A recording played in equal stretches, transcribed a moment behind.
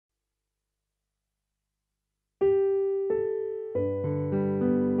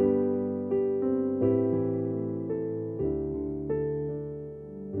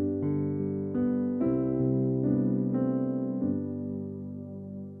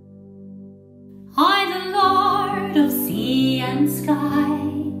the Lord of sea and sky.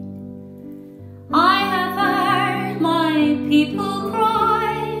 I have heard my people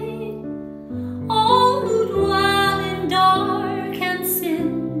cry, all who dwell in dark and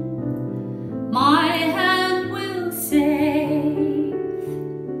sin, my hand will save.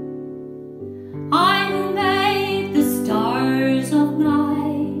 I will make the stars of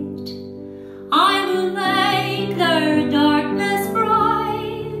night, I will make their darkness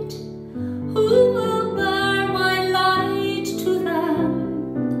bright. Who will bear my light to them?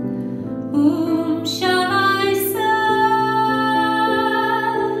 Whom shall I send?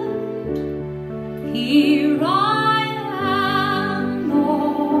 Here I am,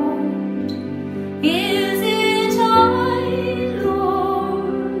 Lord. Is it I,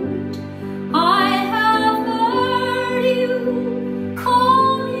 Lord? I have heard you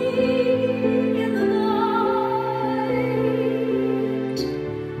calling in the night.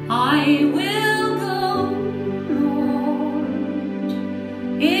 I will go, Lord,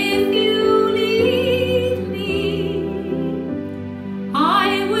 if you lead me.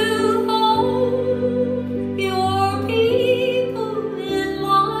 I will hold your people in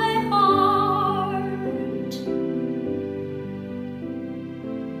my heart.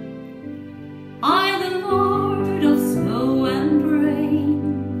 I, the Lord of snow and rain,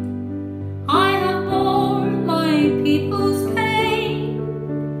 I have borne my people's pain.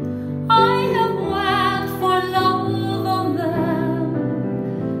 I have wept for love of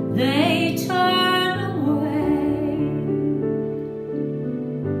them, they turn away.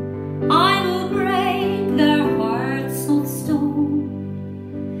 I will break their hearts of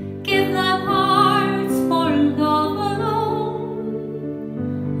stone, give them hearts for love alone.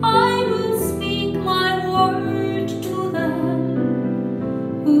 I will speak my word to them.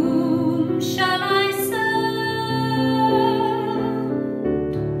 Whom shall I send?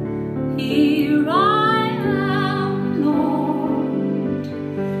 Here I am, Lord.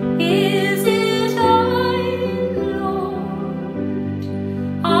 Is it I, Lord?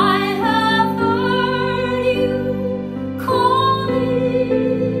 I have heard you calling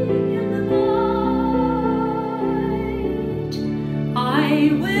in the night. I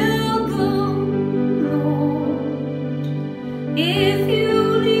will go, Lord, if you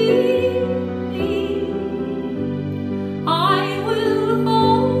lead me. I will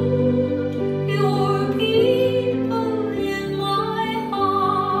hold your people in my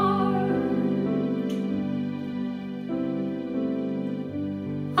heart.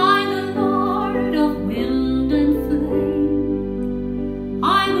 I, the Lord of wind and flame, I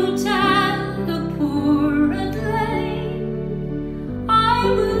will tend the poor and lame. I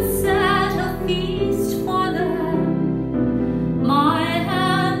will set a feast for them, my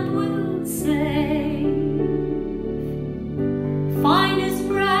hand will save. Finest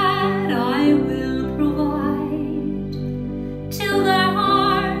bread I will provide, till their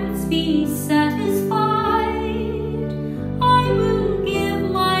hearts be satisfied. I will give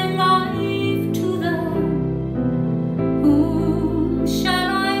my life to them. Whom shall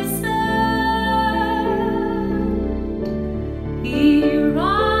I send? Here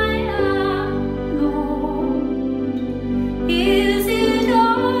I am, Lord. Is it I,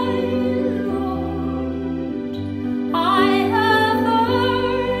 Lord? I have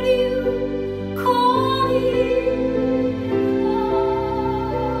heard you calling in the night.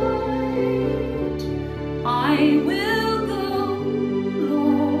 I will go,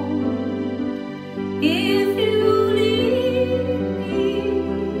 Lord, if you lead me.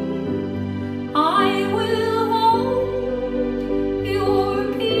 I will hold your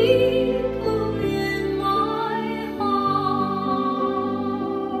people in my heart.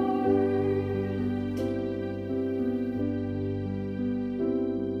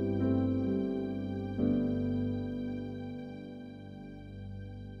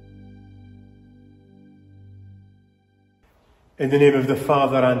 In the name of the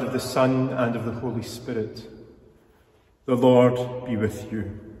Father, and of the Son, and of the Holy Spirit. The Lord be with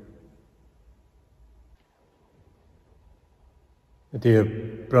you. Dear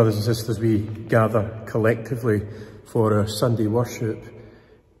brothers and sisters, we gather collectively for our Sunday worship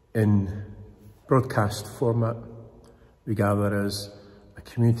in broadcast format. We gather as a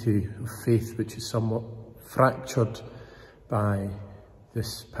community of faith which is somewhat fractured by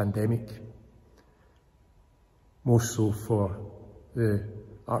this pandemic. More so for the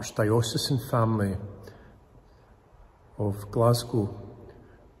Archdiocesan family of Glasgow,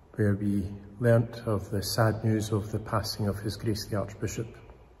 where we learnt of the sad news of the passing of His Grace the Archbishop,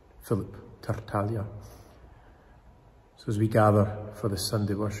 Philip Tartaglia. So as we gather for the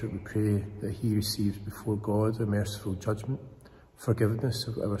Sunday worship, we pray that he receives before God a merciful judgment forgiveness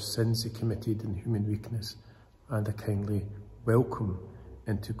of our sins they committed in human weakness, and a kindly welcome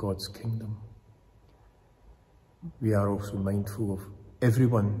into God's kingdom. We are also mindful of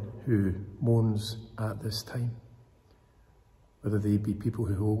everyone who mourns at this time, whether they be people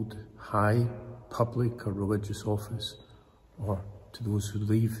who hold high public or religious office, or to those who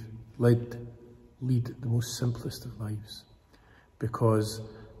lead the most simplest of lives. Because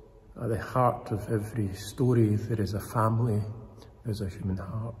at the heart of every story there is a family, there's a human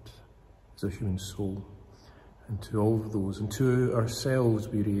heart, there's a human soul. And to all of those, and to ourselves,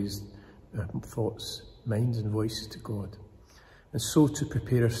 we raise thoughts, minds and voices to God. And so to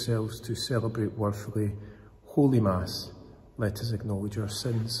prepare ourselves to celebrate worthily Holy Mass, let us acknowledge our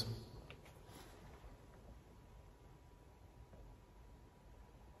sins.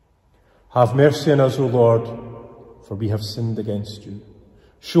 Have mercy on us, O Lord, for we have sinned against you.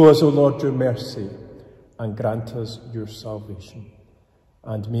 Show us, O Lord, your mercy, and grant us your salvation.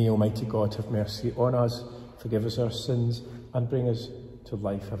 And may Almighty God have mercy on us, forgive us our sins, and bring us to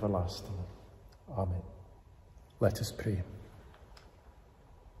life everlasting. Amen. Let us pray.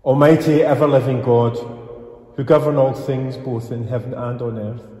 Almighty, ever-living God, who govern all things both in heaven and on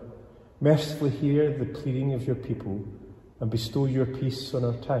earth, mercifully hear the pleading of your people and bestow your peace on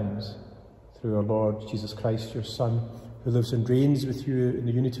our times, through our Lord Jesus Christ, your Son, who lives and reigns with you in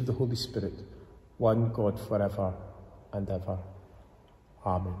the unity of the Holy Spirit, one God forever and ever.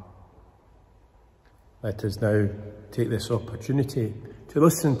 Amen. Let us now take this opportunity to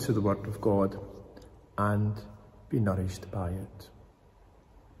listen to the Word of God and be nourished by it.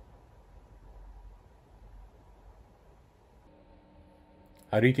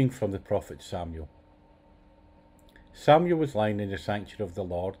 A reading from the prophet Samuel. Samuel was lying in the sanctuary of the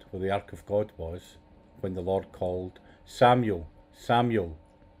Lord, where the ark of God was, when the Lord called, "Samuel, Samuel."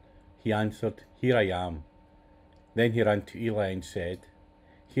 He answered, "Here I am." Then he ran to Eli and said,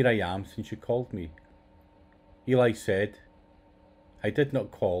 "Here I am, since you called me." Eli said, "I did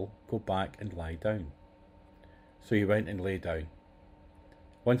not call, go back and lie down." So he went and lay down.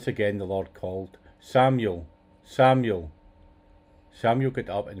 Once again the Lord called, "Samuel, Samuel." Samuel got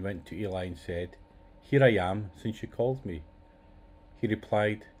up and went to Eli and said, "Here I am, since you called me." He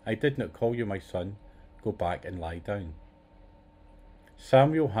replied, "I did not call you, my son, go back and lie down."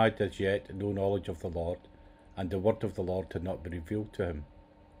 Samuel had as yet no knowledge of the Lord, and the word of the Lord had not been revealed to him.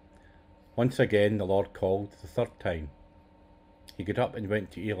 Once again the Lord called the third time. He got up and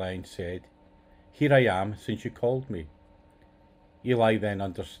went to Eli and said, "Here I am, since you called me." Eli then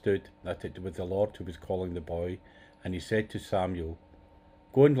understood that it was the Lord who was calling the boy, and he said to Samuel,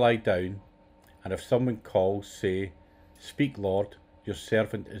 "Go and lie down, and if someone calls, say, 'Speak, Lord, your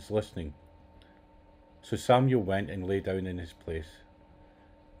servant is listening.'" So Samuel went and lay down in his place.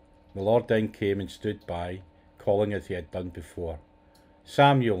 The Lord then came and stood by, calling as he had done before,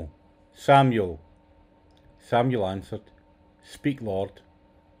 "Samuel, Samuel." Samuel answered, "Speak, Lord,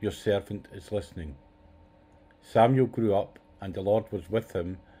 your servant is listening." Samuel grew up, and the Lord was with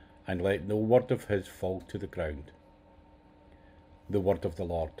him, and let no word of his fall to the ground. The word of the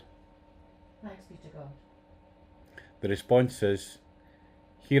Lord. Thanks be to God. The response is,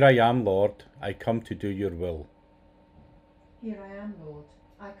 "Here I am, Lord, I come to do your will." Here I am, Lord,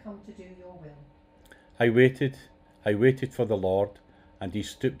 I come to do your will. I waited for the Lord, and he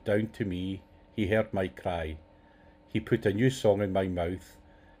stooped down to me, he heard my cry. He put a new song in my mouth,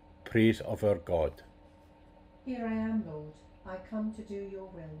 praise of our God. Here I am, Lord, I come to do your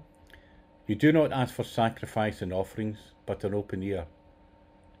will. You do not ask for sacrifice and offerings, but an open ear.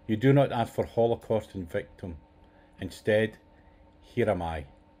 You do not ask for holocaust and victim. Instead, here am I.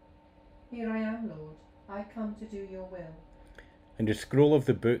 Here I am, Lord, I come to do your will. In the scroll of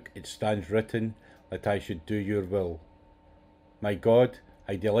the book it stands written that I should do your will. My God,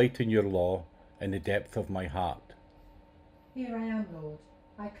 I delight in your law in the depth of my heart. Here I am, Lord,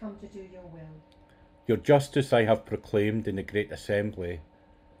 I come to do your will. Your justice I have proclaimed in the great assembly.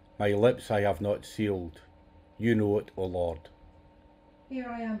 My lips I have not sealed. You know it, O Lord. Here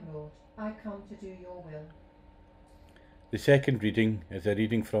I am, Lord, I come to do your will. The second reading is a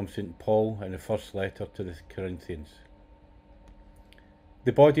reading from St. Paul in the first letter to the Corinthians.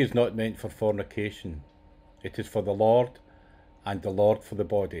 The body is not meant for fornication. It is for the Lord, and the Lord for the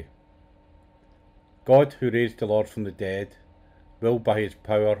body. God, who raised the Lord from the dead, will by his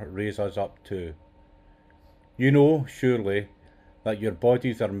power raise us up too. You know, surely, that your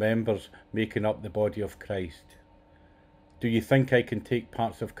bodies are members making up the body of Christ. Do you think I can take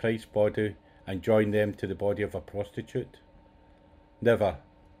parts of Christ's body and join them to the body of a prostitute? Never.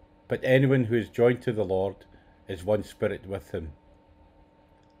 But anyone who is joined to the Lord is one spirit with him.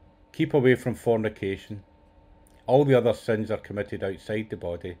 Keep away from fornication. All the other sins are committed outside the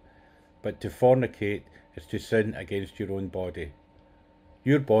body, but to fornicate is to sin against your own body.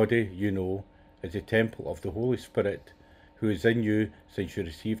 Your body, you know, is a temple of the Holy Spirit, who is in you since you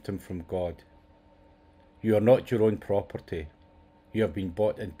received him from God. You are not your own property. You have been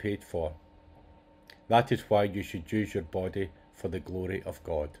bought and paid for. That is why you should use your body for the glory of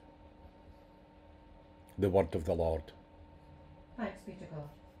God. The word of the Lord. Thanks be to God.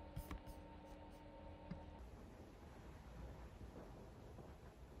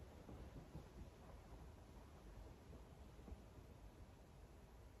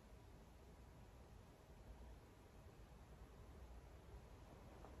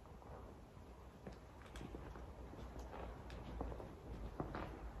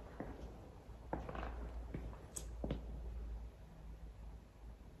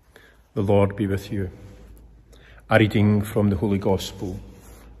 The Lord be with you. A reading from the Holy Gospel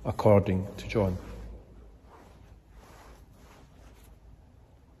according to John.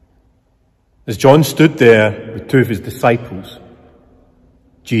 As John stood there with two of his disciples,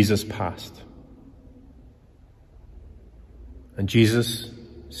 Jesus passed. And Jesus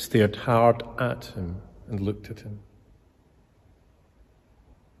stared hard at him and looked at him.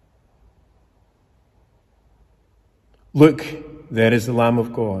 Look, there is the Lamb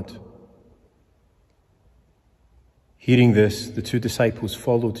of God. Hearing this, the two disciples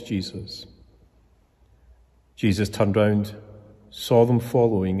followed Jesus. Jesus turned round, saw them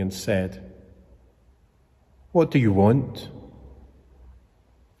following, and said, "What do you want?"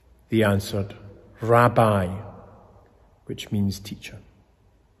 They answered, "Rabbi," which means teacher.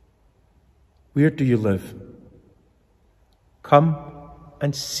 "Where do you live?" "Come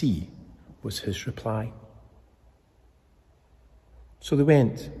and see," was his reply. So they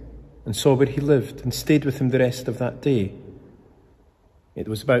went and saw where he lived and stayed with him the rest of that day. It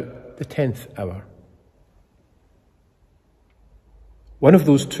was about the 10th hour. One of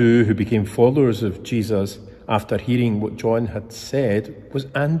those two who became followers of Jesus after hearing what John had said was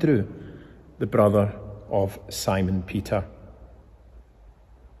Andrew, the brother of Simon Peter.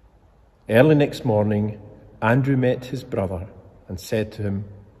 Early next morning, Andrew met his brother and said to him,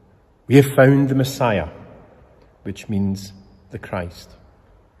 "We have found the Messiah," which means the Christ.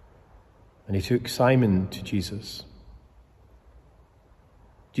 And he took Simon to Jesus.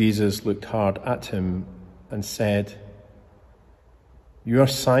 Jesus looked hard at him and said, "You are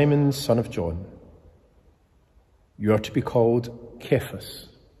Simon, son of John. You are to be called Cephas,"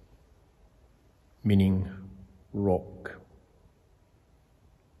 meaning rock.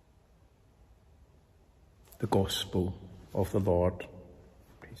 The Gospel of the Lord.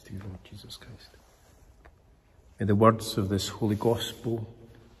 Praise to you, Lord Jesus Christ. May the words of this holy Gospel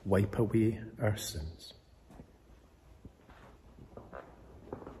wipe away our sins.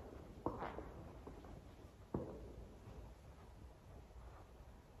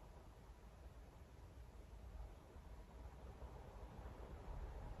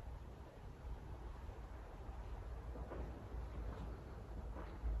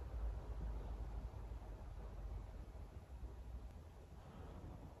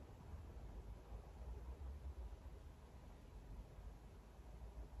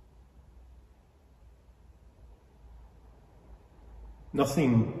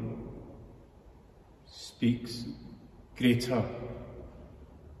 Nothing speaks greater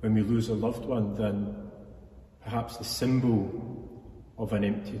when we lose a loved one than perhaps the symbol of an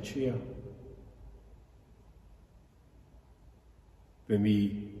empty chair. When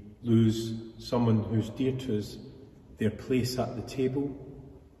we lose someone who's dear to us, their place at the table,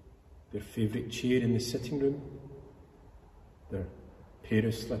 their favourite chair in the sitting room, their pair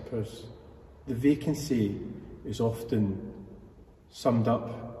of slippers, the vacancy is often summed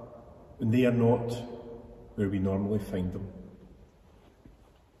up when they are not where we normally find them.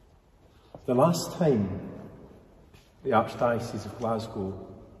 The last time the Archdiocese of Glasgow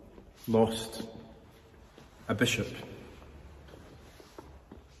lost a bishop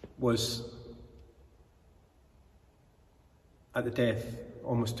was at the death,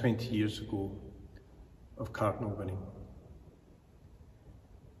 almost 20 years ago, of Cardinal Winning.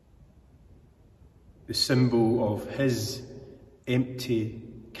 The symbol of his empty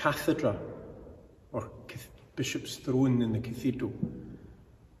cathedra, or bishop's throne in the cathedral,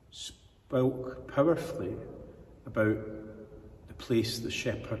 spoke powerfully about the place the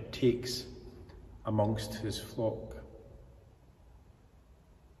shepherd takes amongst his flock.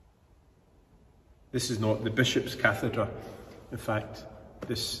 This is not the bishop's cathedra. In fact,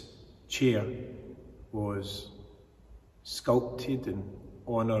 this chair was sculpted in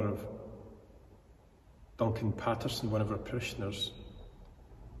honour of Duncan Patterson, one of our parishioners,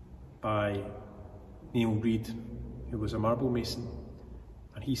 by Neil Reed, who was a marble mason,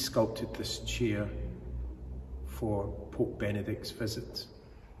 and he sculpted this chair for Pope Benedict's visit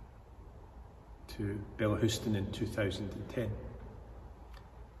to Bellahouston in 2010.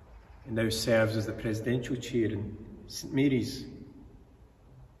 It now serves as the presidential chair in St Mary's,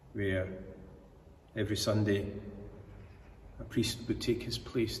 where every Sunday a priest would take his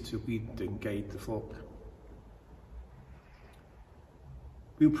place to lead and guide the flock.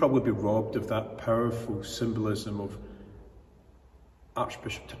 We'll probably be robbed of that powerful symbolism of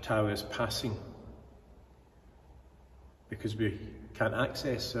Archbishop Tartaglia's passing because we can't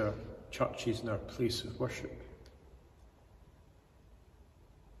access our churches and our place of worship.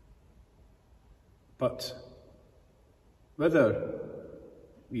 But whether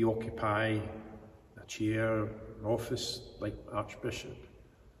we occupy a chair, an office like Archbishop,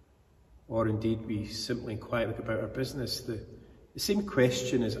 or indeed we simply and quietly go about our business, the same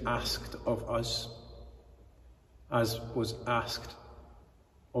question is asked of us as was asked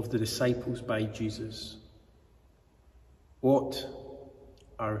of the disciples by Jesus. What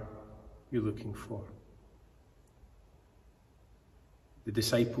are you looking for? The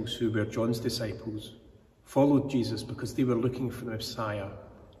disciples who were John's disciples followed Jesus because they were looking for the Messiah.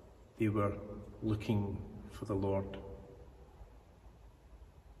 They were looking for the Lord.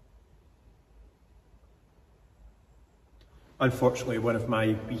 Unfortunately, one of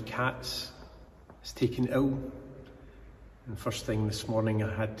my wee cats is taken ill, and first thing this morning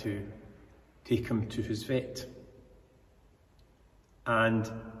I had to take him to his vet. And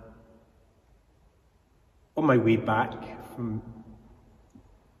on my way back from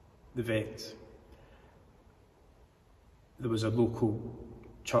the vet, there was a local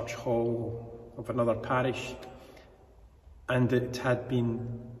church hall of another parish, and it had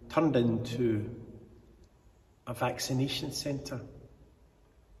been turned into a vaccination centre.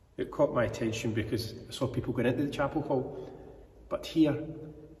 It caught my attention because I saw people going into the chapel hall, but here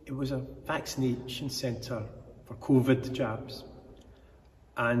it was a vaccination centre for COVID jabs.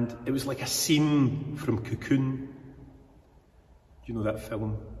 And it was like a scene from Cocoon. You know that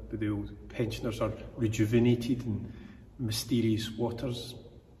film where the old pensioners are rejuvenated in mysterious waters?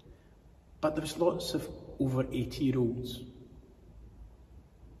 But there was lots of over 80-year-olds,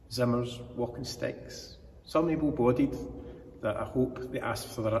 Zimmers, walking sticks, some able-bodied that I hope they asked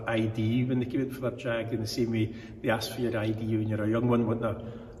for their ID when they came in for their jag, in the same way they ask for your ID when you're a young one wanting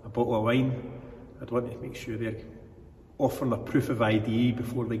a bottle of wine. I'd want to make sure they're offering a proof of ID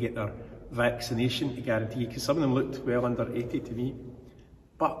before they get their vaccination to guarantee, because some of them looked well under 80 to me.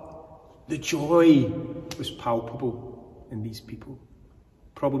 But the joy was palpable in these people,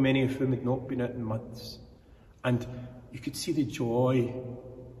 probably many of whom had not been out in months. And you could see the joy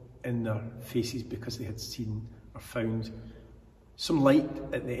in their faces because they had seen or found some light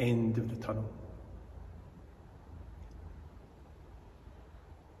at the end of the tunnel.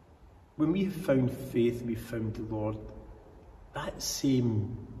 When we have found faith, we've found the Lord, that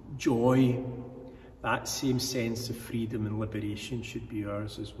same joy, that same sense of freedom and liberation should be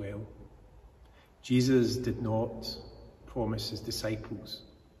ours as well. Jesus did not promise his disciples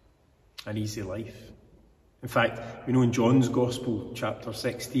an easy life. In fact, we know in John's Gospel, chapter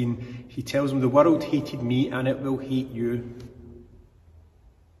 16, he tells them, the world hated me and it will hate you.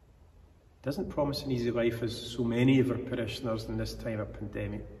 He doesn't promise an easy life, as so many of our parishioners in this time of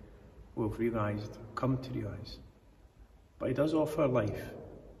pandemic will have realised, come to realise. But he does offer life,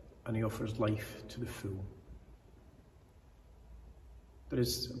 and he offers life to the full. There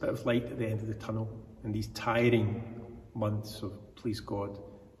is a bit of light at the end of the tunnel in these tiring months of, please God,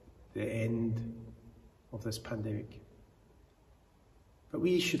 the end of this pandemic. But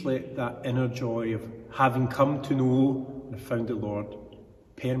we should let that inner joy of having come to know and found the Lord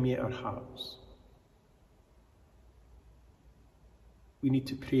permeate our hearts. We need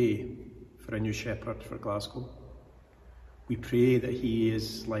to pray for a new shepherd for Glasgow. We pray that he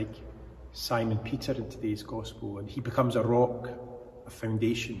is like Simon Peter in today's Gospel, and he becomes a rock, a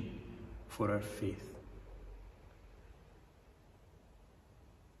foundation for our faith.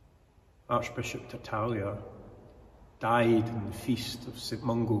 Archbishop Tartaglia died in the feast of St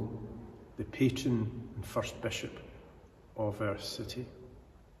Mungo, the patron and first bishop of our city.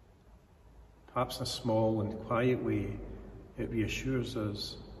 Perhaps in a small and quiet way, it reassures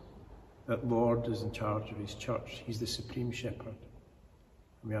us that Lord is in charge of his church. He's the supreme shepherd.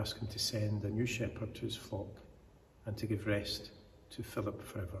 And we ask him to send a new shepherd to his flock and to give rest to Philip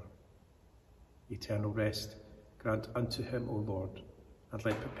forever. Eternal rest grant unto him, O Lord, and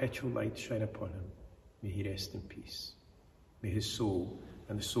let perpetual light shine upon him. May he rest in peace. May his soul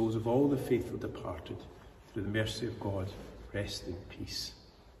and the souls of all the faithful departed, through the mercy of God, rest in peace.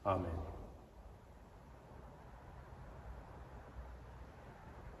 Amen.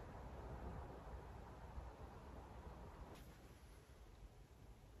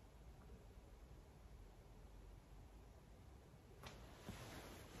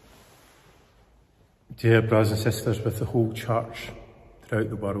 Dear brothers and sisters, with the whole Church throughout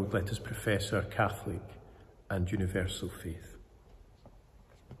the world, let us profess our Catholic and universal faith.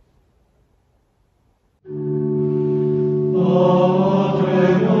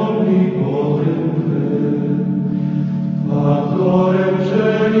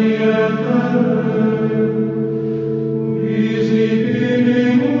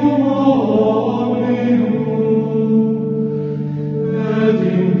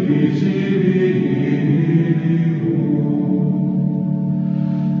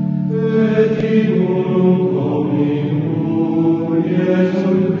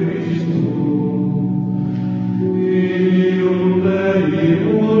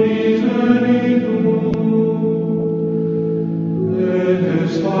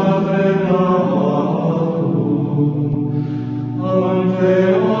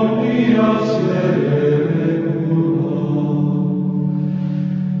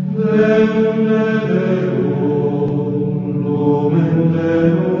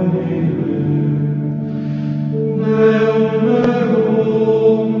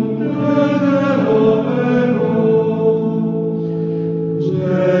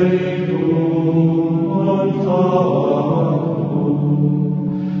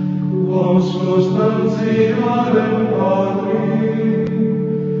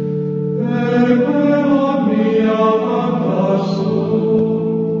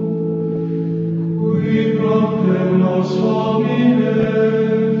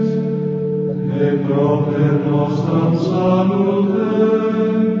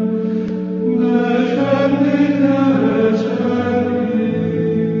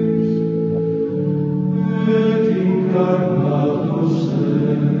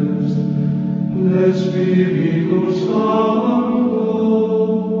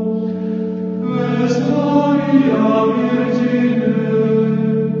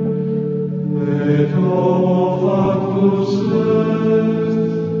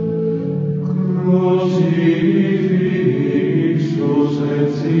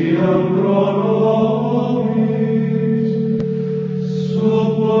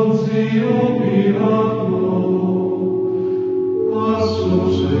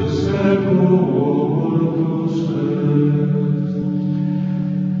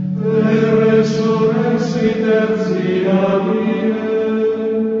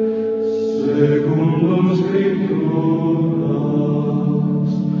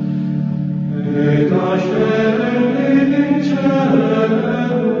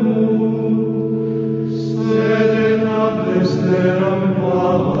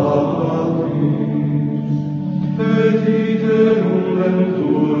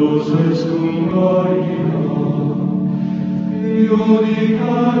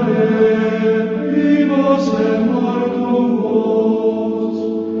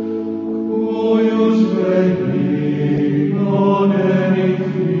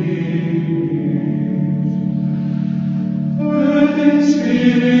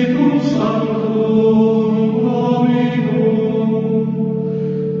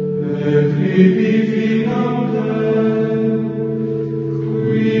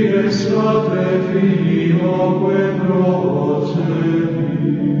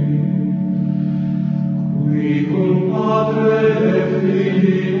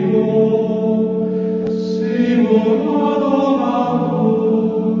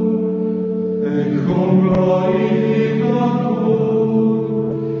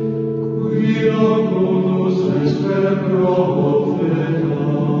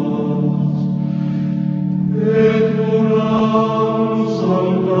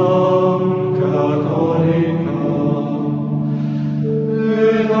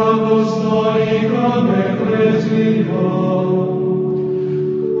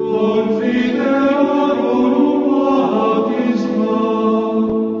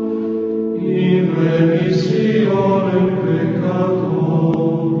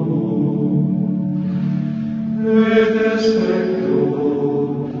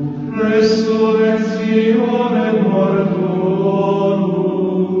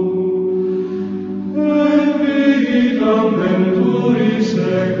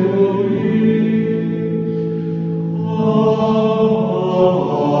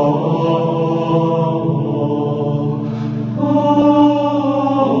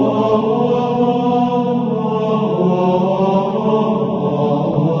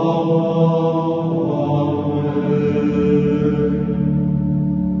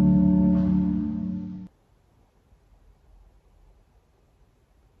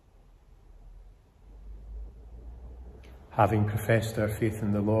 Having professed our faith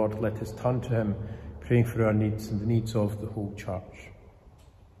in the Lord, let us turn to him, praying for our needs and the needs of the whole Church.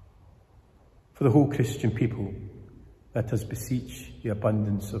 For the whole Christian people, let us beseech the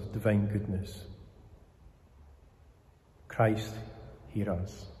abundance of divine goodness. Christ, hear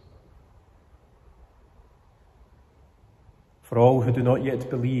us. For all who do not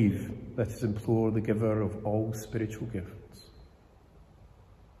yet believe, let us implore the giver of all spiritual gifts.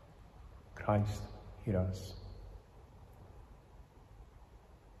 Christ, hear us.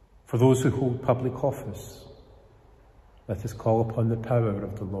 For those who hold public office, let us call upon the power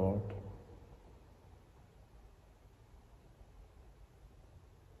of the Lord.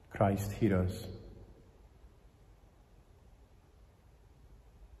 Christ, hear us.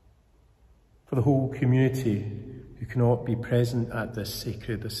 For the whole community who cannot be present at this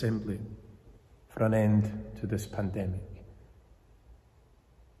sacred assembly, for an end to this pandemic,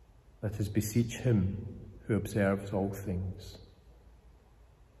 let us beseech him who observes all things.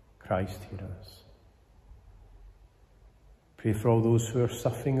 Christ, hear us. Pray for all those who are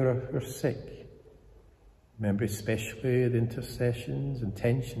suffering or who are sick. Remember especially the intercessions and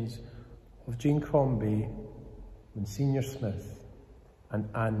tensions of Jane Crombie, Monsignor Smith and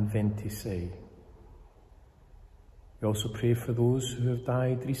Anne Ventisey. We also pray for those who have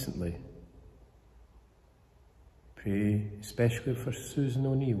died recently. Pray especially for Susan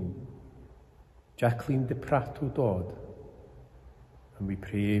O'Neill, Jacqueline de Prato Dodd, and we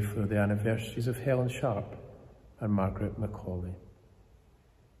pray for the anniversaries of Helen Sharp and Margaret Macaulay.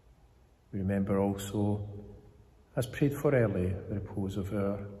 We remember also, as prayed for early, the repose of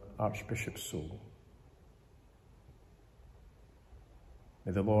our Archbishop's soul.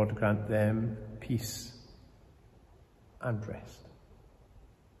 May the Lord grant them peace and rest.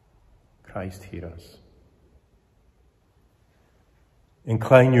 Christ, hear us.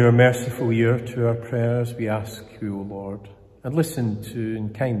 Incline your merciful ear to our prayers, we ask you, O Lord, and listen to in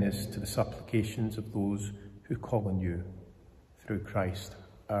kindness to the supplications of those who call on you through Christ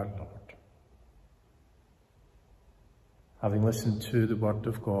our Lord. Having listened to the word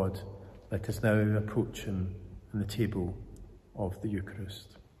of God, let us now approach him in the table of the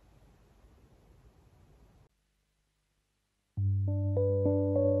Eucharist.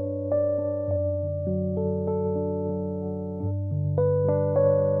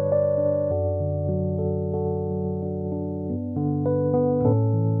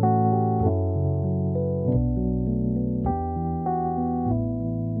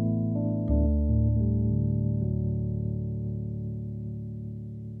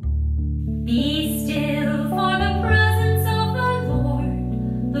 Be still for the presence of the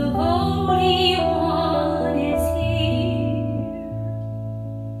Lord, the Holy One is here.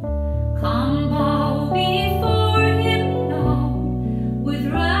 Come bow before him now, with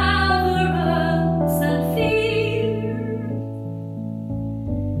reverence and fear.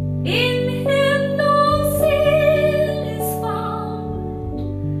 In him no sin is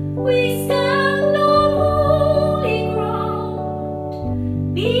found, we stand on holy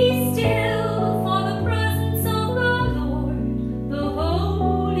ground. Be still.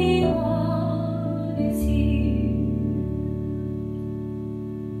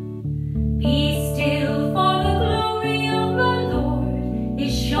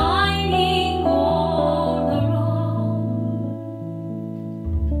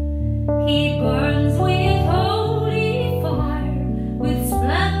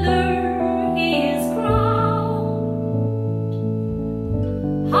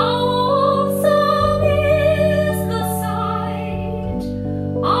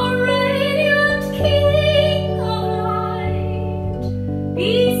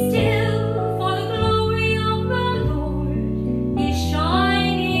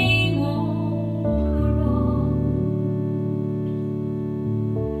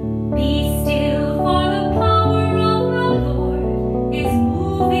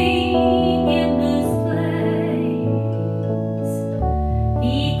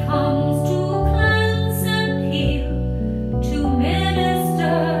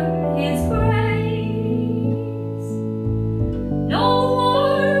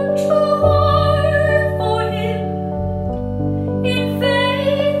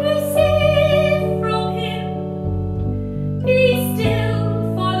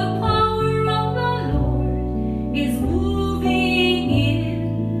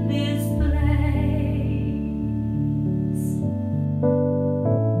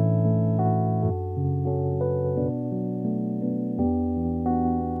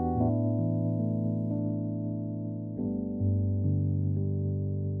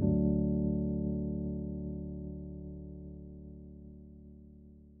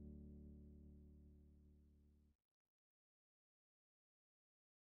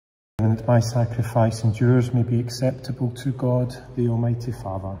 And that my sacrifice and yours may be acceptable to God, the Almighty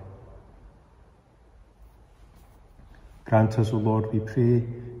Father. Grant us, O Lord, we pray,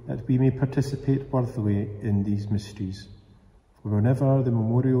 that we may participate worthily in these mysteries. For whenever the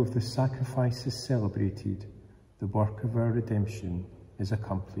memorial of this sacrifice is celebrated, the work of our redemption is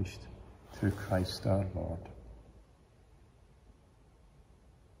accomplished through Christ our Lord.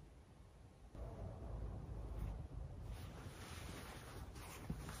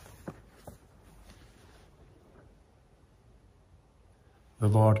 The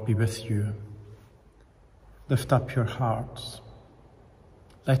Lord be with you. Lift up your hearts.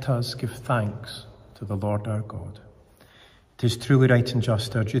 Let us give thanks to the Lord our God. It is truly right and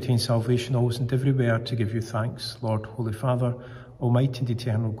just, our duty in salvation always and everywhere, to give you thanks, Lord, Holy Father, Almighty and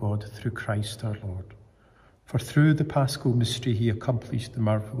eternal God, through Christ our Lord. For through the Paschal mystery he accomplished the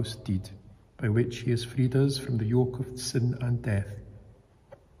marvellous deed by which he has freed us from the yoke of sin and death,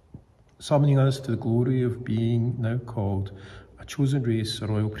 summoning us to the glory of being now called a chosen race, a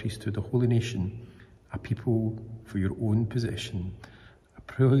royal priesthood, a holy nation, a people for your own possession,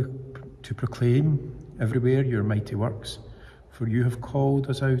 to proclaim everywhere your mighty works, for you have called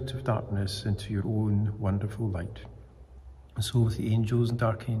us out of darkness into your own wonderful light. And so with the angels and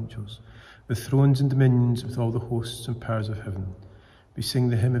archangels, with thrones and dominions, with all the hosts and powers of heaven, we sing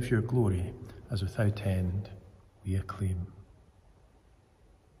the hymn of your glory, as without end we acclaim.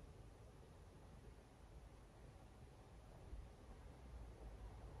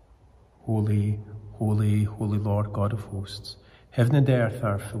 Holy, holy, holy Lord God of hosts, heaven and earth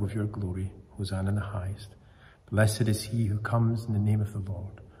are full of your glory. Hosanna in the highest. Blessed is he who comes in the name of the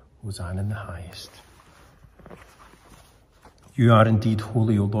Lord. Hosanna in the highest. You are indeed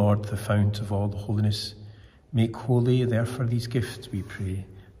holy, O Lord, the fount of all holiness. Make holy, therefore, these gifts, we pray,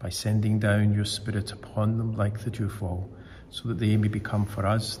 by sending down your Spirit upon them like the dewfall, so that they may become for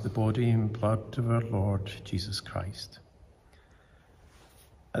us the body and blood of our Lord Jesus Christ.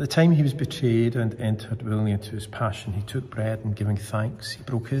 At the time he was betrayed and entered willingly into his passion, he took bread and, giving thanks, he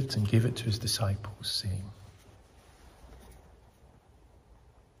broke it and gave it to his disciples, saying,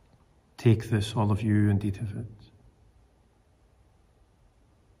 "Take this, all of you, and eat of it.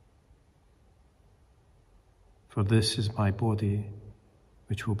 For this is my body,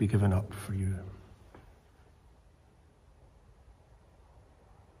 which will be given up for you."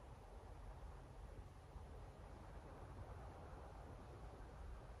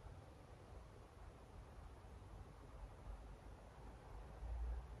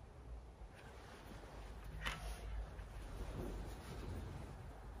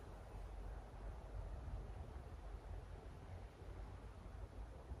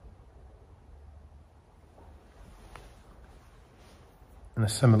 In a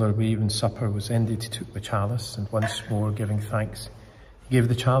similar way, when supper was ended, he took the chalice, and once more giving thanks, he gave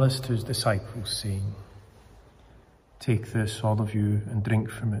the chalice to his disciples, saying, "Take this, all of you, and drink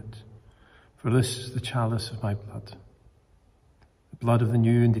from it, for this is the chalice of my blood, the blood of the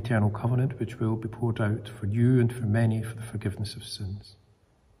new and eternal covenant, which will be poured out for you and for many for the forgiveness of sins.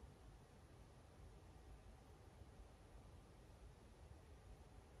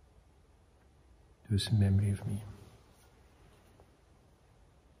 Do this in memory of me."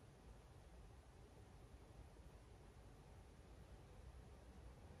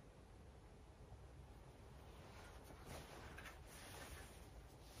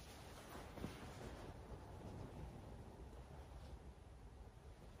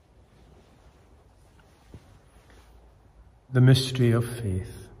 The mystery of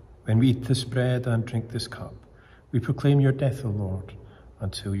faith. When we eat this bread and drink this cup, we proclaim your death, O Lord,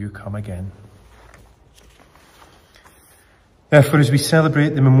 until you come again. Therefore, as we celebrate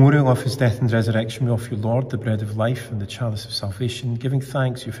the memorial of his death and resurrection, we offer you, Lord, the bread of life and the chalice of salvation, giving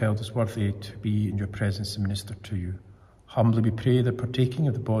thanks you've held us worthy to be in your presence and minister to you. Humbly we pray that, partaking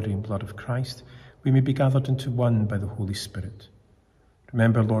of the body and blood of Christ, we may be gathered into one by the Holy Spirit.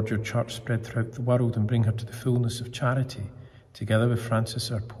 Remember, Lord, your church spread throughout the world, and bring her to the fullness of charity, together with Francis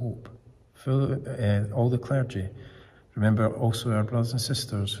our Pope, all the clergy. Remember also our brothers and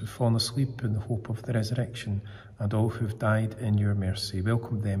sisters who've fallen asleep in the hope of the resurrection, and all who've died in your mercy.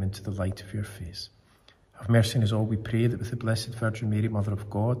 Welcome them into the light of your face. Have mercy on us all, we pray, that with the Blessed Virgin Mary, Mother of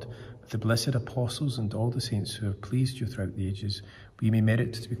God, with the blessed apostles and all the saints who have pleased you throughout the ages, we may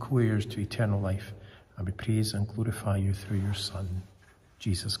merit to be co-heirs to eternal life, and we praise and glorify you through your Son,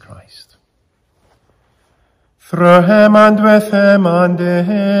 Jesus Christ. Through him and with him and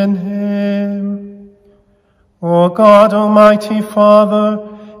in him, O God, Almighty Father,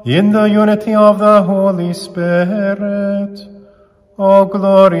 in the unity of the Holy Spirit, all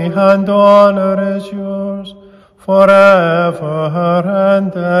glory and honor is yours forever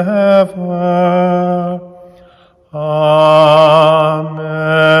and ever. Amen.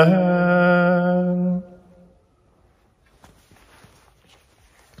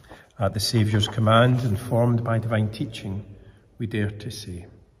 At the Saviour's command, informed by divine teaching, we dare to say,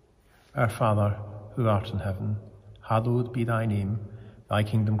 Our Father, who art in heaven, hallowed be thy name. Thy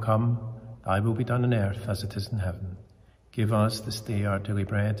kingdom come, thy will be done on earth as it is in heaven. Give us this day our daily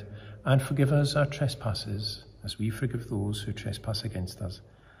bread, and forgive us our trespasses, as we forgive those who trespass against us.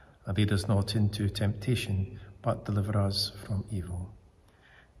 And lead us not into temptation, but deliver us from evil.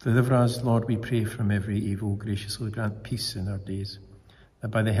 Deliver us, Lord, we pray, from every evil. Graciously grant peace in our days, that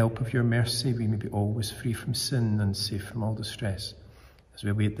by the help of your mercy we may be always free from sin and safe from all distress, as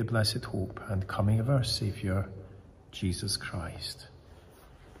we await the blessed hope and coming of our Saviour, Jesus Christ.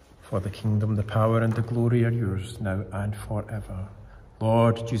 For the kingdom, the power, and the glory are yours, now and forever.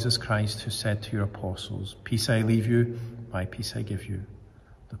 Lord Jesus Christ, who said to your apostles, Peace I leave you, my peace I give you.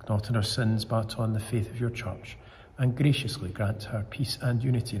 Look not on our sins, but on the faith of your church, and graciously grant her peace and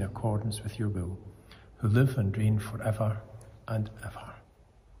unity in accordance with your will, who live and reign forever and ever.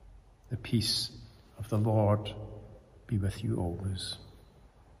 The peace of the Lord be with you always.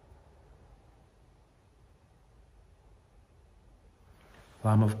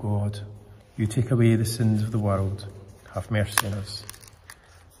 Lamb of God, you take away the sins of the world, have mercy on us.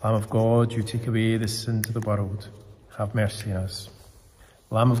 Lamb of God, you take away the sins of the world, have mercy on us.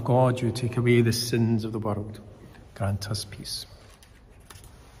 Lamb of God, you take away the sins of the world, grant us peace.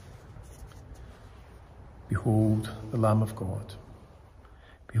 Behold the Lamb of God.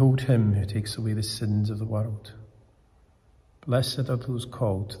 Behold him who takes away the sins of the world. Blessed are those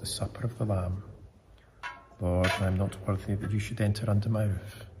called to the supper of the Lamb. Lord, I am not worthy that you should enter under my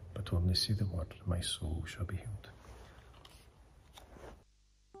roof, but only say the word, and my soul shall be healed.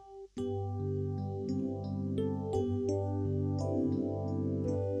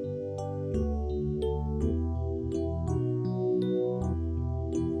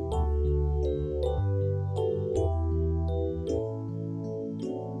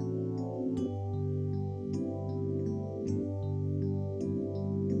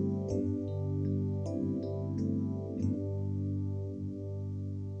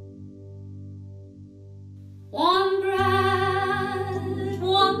 One bread,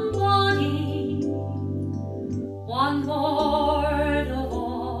 one body,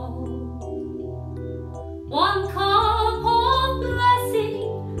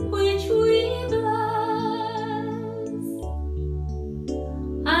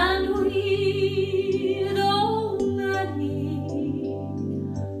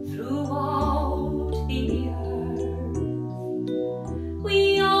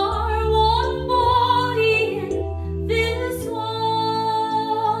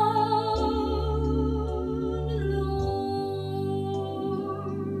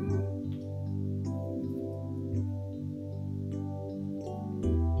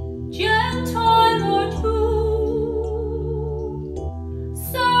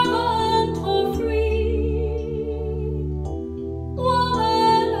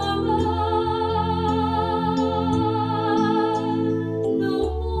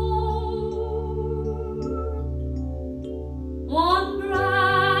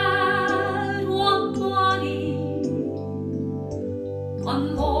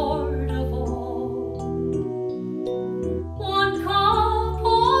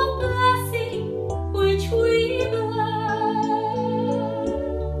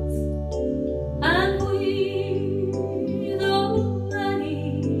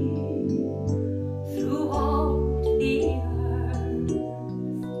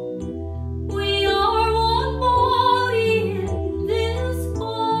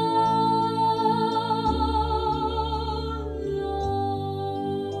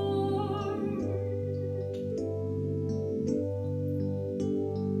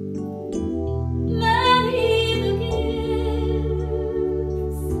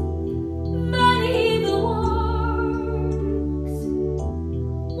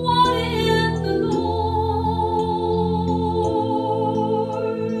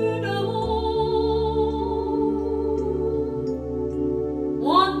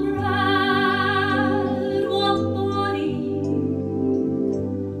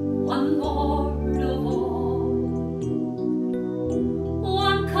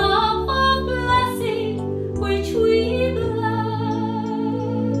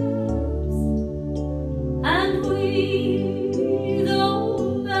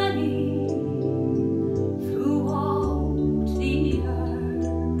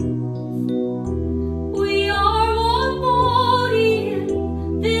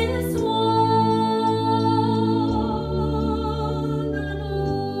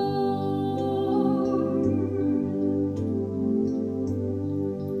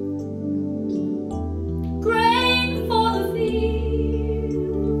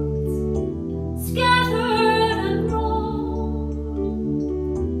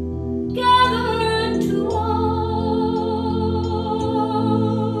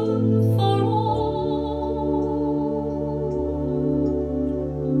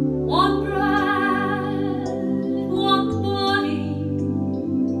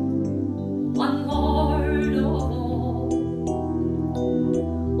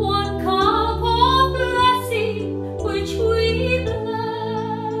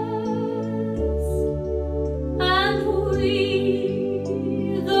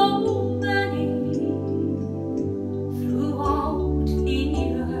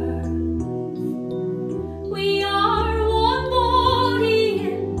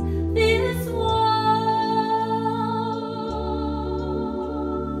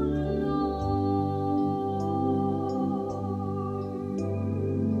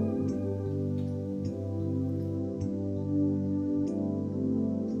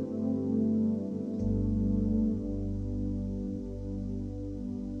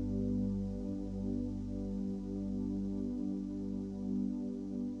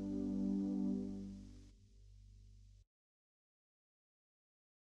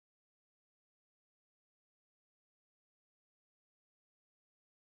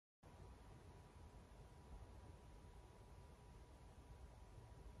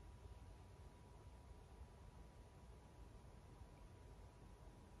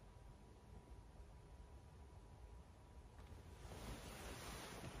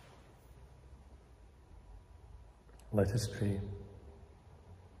 Let us pray.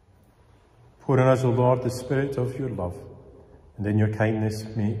 Pour on us, O Lord, the spirit of your love, and in your kindness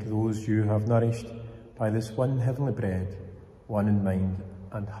make those you have nourished by this one heavenly bread, one in mind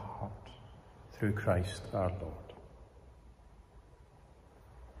and heart, through Christ our Lord.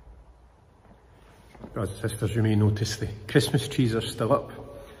 Brothers and sisters, you may notice the Christmas trees are still up.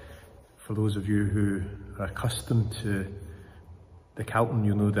 For those of you who are accustomed to the Calton,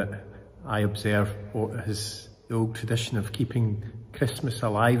 you'll know that I observe what is the old tradition of keeping Christmas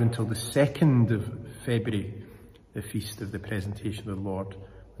alive until the 2nd of February, the feast of the presentation of the Lord,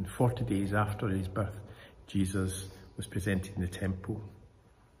 when 40 days after his birth, Jesus was presented in the temple.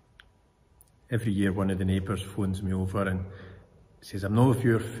 Every year one of the neighbours phones me over and says, I'm not of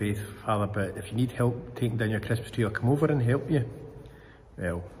your faith, Father, but if you need help taking down your Christmas tree, I'll come over and help you.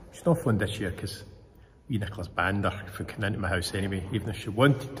 Well, she's not phoned this year because we Nicholas banned her from coming into my house anyway, even if she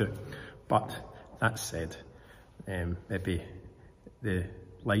wanted to. But that said, maybe the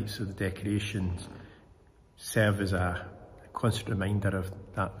lights of the decorations serve as a constant reminder of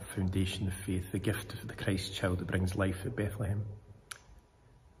that foundation of faith, the gift of the Christ child that brings life at Bethlehem.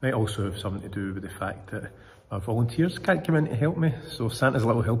 Might also have something to do with the fact that our volunteers can't come in to help me, so Santa's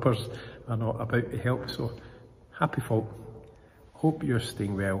little helpers are not about to help, so happy fault. Hope you're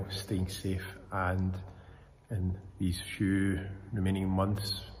staying well, staying safe, and in these few remaining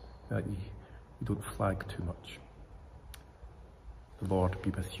months that you don't flag too much. The Lord be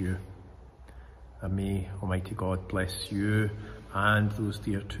with you, and may Almighty God bless you and those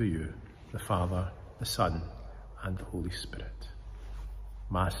dear to you, the Father, the Son, and the Holy Spirit.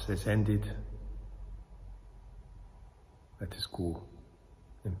 Mass is ended. Let us go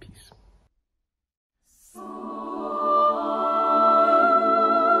in peace.